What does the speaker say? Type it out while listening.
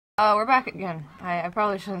We're back again. I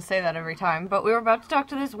probably shouldn't say that every time, but we were about to talk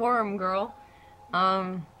to this worm girl.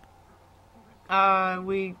 I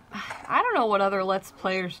don't know what other Let's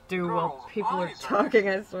Players do while people are talking,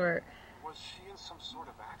 I swear. Was she in some sort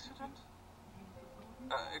of accident?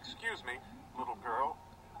 Excuse me, little girl,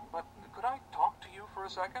 but could I talk to you for a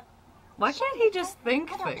second? Why can't he just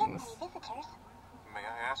think things? May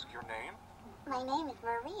I ask your name? My name is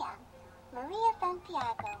Maria. Maria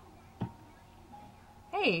Santiago.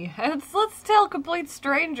 Hey, let's tell complete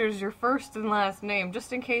strangers your first and last name,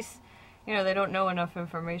 just in case, you know, they don't know enough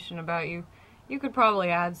information about you. You could probably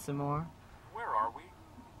add some more. Where are we?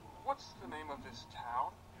 What's the name of this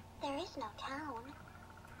town? There is no town.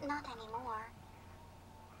 Not anymore.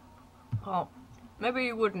 Well, maybe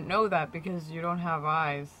you wouldn't know that because you don't have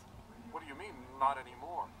eyes. What do you mean, not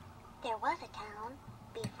anymore? There was a town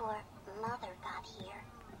before Mother got here.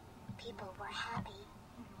 People were happy.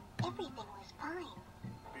 Everything was fine.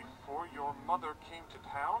 Before your mother came to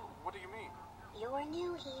town? What do you mean? You're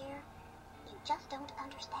new here. You just don't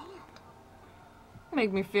understand.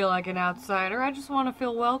 Make me feel like an outsider. I just want to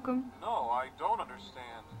feel welcome. No, I don't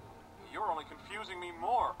understand. You're only confusing me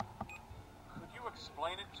more. Could you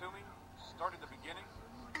explain it to me? Start at the beginning?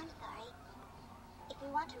 I'm sorry. If you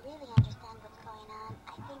want to really understand what's going on,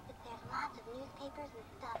 I think that there's lots of newspapers and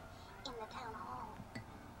stuff in the town hall.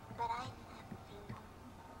 But I haven't seen them.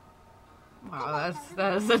 Wow,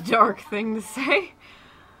 that is a dark thing to say.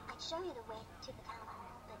 I'd show you the way to the town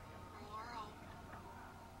hall, but my eye...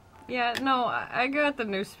 Yeah, no, I got the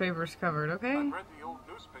newspapers covered, okay? I've read the old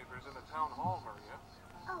newspapers in the town hall, Maria.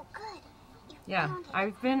 Oh, good. Yeah, found it.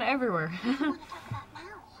 I've been everywhere. What do you want to talk about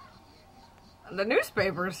now? The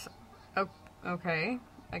newspapers? Oh, okay.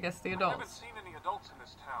 I guess the I adults. haven't seen any adults in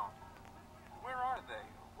this town. Where are they?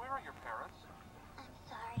 Where are your parents? I'm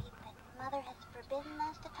sorry, but Mother has forbidden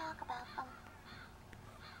us to talk about them.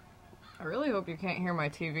 I really hope you can't hear my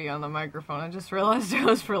TV on the microphone. I just realized it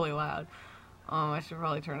was really loud. I should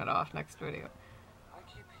probably turn it off next video. I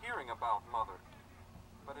keep hearing about Mother,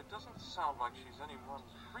 but it doesn't sound like she's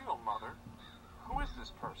anyone's real mother. Who is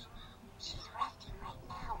this person? She's resting right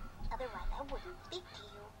now. Otherwise, I wouldn't speak to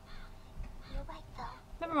you. You're right, though.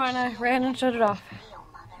 Never mind, I ran and shut it off. Real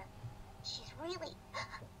mother. She's really...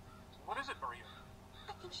 What is it, Maria?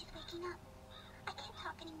 I think she's waking up. I can't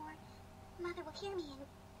talk anymore. Mother will hear me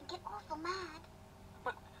and get awful mad.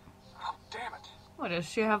 But, oh, damn it. What, does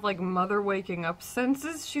she have, like, mother waking up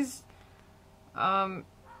senses? She's, okay.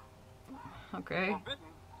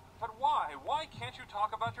 Forbidden? But why? Why can't you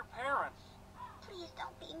talk about your parents? Please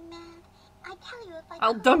don't be mad. I tell you if I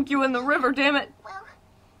I'll dunk you in the river, damn it! Well,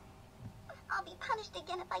 I'll be punished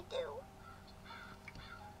again if I do.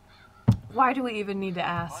 Why do we even need to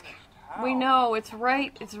ask? Punished how? We know, it's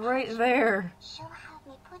right there. She'll have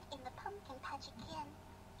me put in the pumpkin patch again.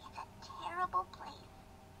 It's a terrible place.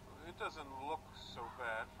 It doesn't look so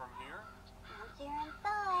bad from here. Once you're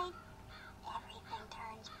inside, everything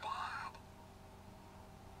turns bad.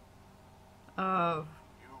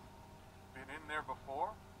 You've been in there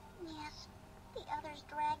before? Yes, the others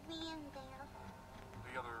dragged me in there.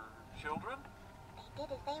 The other children? They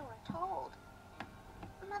did as they were told.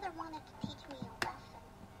 Mother wanted to teach me a lesson.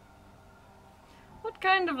 What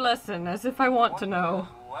kind of lesson? As if I want to know.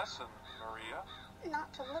 What lesson, Maria?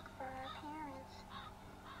 Not to look for our parents.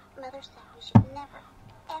 Mother said we should never,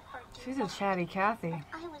 ever do She's a that. chatty Cathy.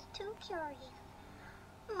 I was too curious.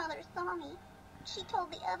 Mother saw me. She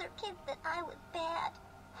told the other kids that I was bad.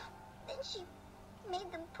 Then she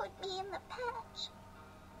made them put me in the patch.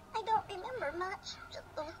 I don't remember much,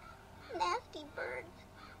 just those nasty birds,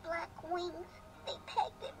 black wings. They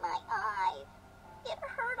pegged at my eyes. It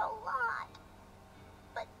hurt a lot.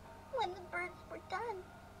 But when the birds were done,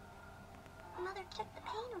 Mother took the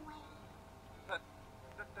pain away.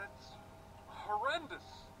 That's horrendous.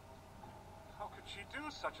 How could she do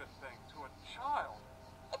such a thing to a child?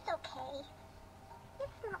 It's okay.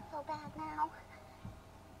 It's not so bad now.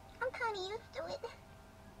 I'm kind of used to it.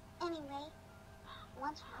 Anyway,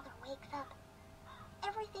 once Mother wakes up,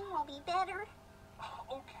 everything will be better.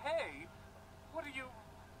 Okay. What are you...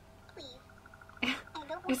 Please. I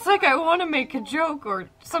don't It's like I want to make a joke or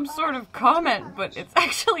some sort of comment, but it's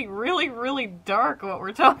actually really, really dark what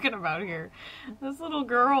we're talking about here. This little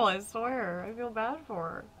girl, I swear, I feel bad for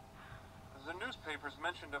her. The newspapers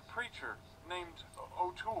mentioned a preacher named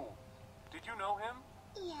O'Toole. Did you know him?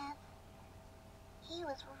 Yes. He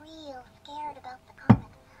was real scared about the comet.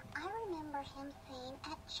 I remember him saying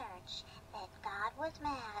at church that God was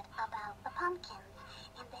mad about the pumpkins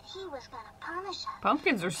and that he was going to punish us.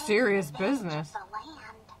 Pumpkins are serious business. The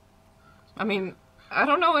land. I mean, I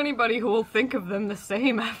don't know anybody who will think of them the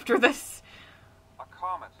same after this. A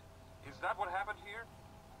comet. Is that what happened here?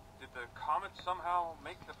 Did the comet somehow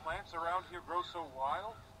make the plants around here grow so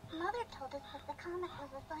wild? Mother told us that the comet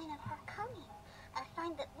was a sign of her coming. A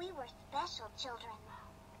sign that we were special children.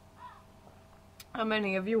 How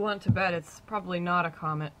many of you want to bet it's probably not a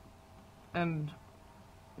comet? And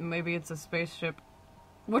maybe it's a spaceship.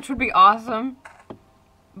 Which would be awesome.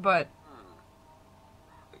 But...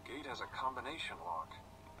 The gate has a combination lock.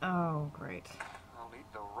 Oh, great. I'll need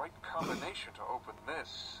the right combination to open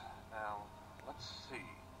this. Now, let's see.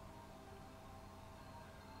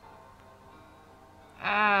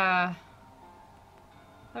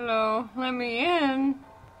 Hello, let me in.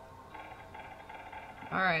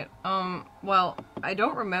 Alright, well, I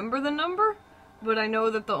don't remember the number, but I know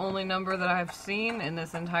that the only number that I've seen in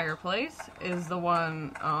this entire place is the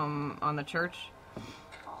one, on the church.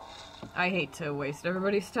 I hate to waste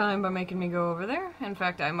everybody's time by making me go over there. In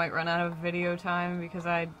fact, I might run out of video time because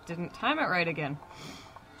I didn't time it right again.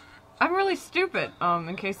 I'm really stupid,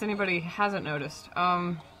 in case anybody hasn't noticed.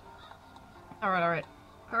 Alright.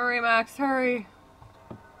 Hurry, Max, hurry.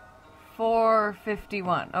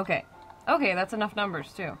 451. Okay. Okay, that's enough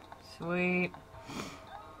numbers, too. Sweet.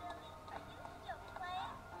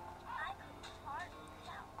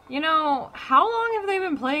 You know, how long have they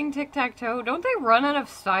been playing tic-tac-toe? Don't they run out of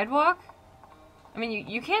sidewalk? I mean,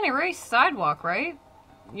 you can't erase sidewalk, right?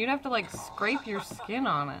 You'd have to, like, scrape your skin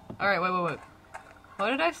on it. Alright, wait.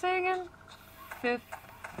 What did I say again?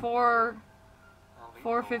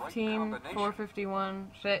 415,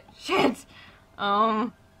 451. Shit.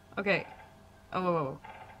 Okay. Oh.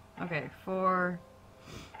 Okay, 4.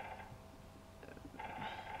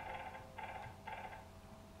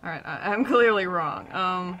 Alright, I'm clearly wrong.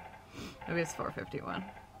 Maybe it's 451.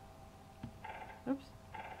 Oops.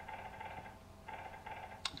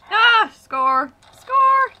 Ah! Score!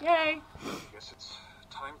 Yay! Guess it's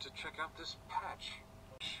time to check out this patch.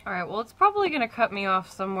 Alright, well, it's probably gonna cut me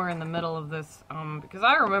off somewhere in the middle of this, because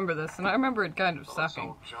I remember this, and I remember it kind of sucking. This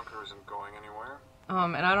old junker isn't going anywhere.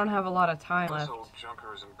 And I don't have a lot of time This left. old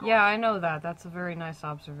junker isn't going Yeah, I know that. That's a very nice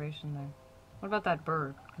observation there. What about that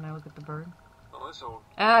bird? Can I look at the bird? Well, this old...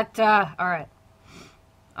 Alright.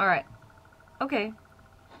 Okay.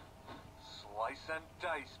 Slice and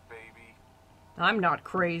dice, baby. I'm not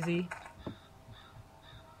crazy.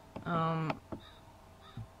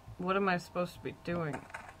 What am I supposed to be doing?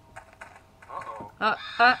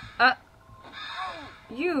 Uh-oh.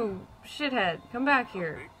 You shithead, come back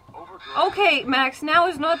here. Big, overgrown... Okay, Max, now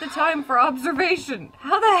is not the time for observation.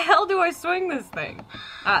 How the hell do I swing this thing?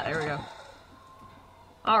 There we go.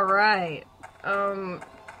 Alright.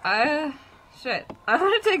 Shit. I'm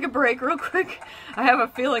gonna take a break real quick. I have a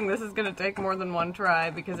feeling this is gonna take more than one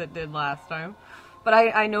try because it did last time. But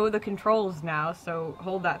I know the controls now, so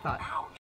hold that thought. Ouch.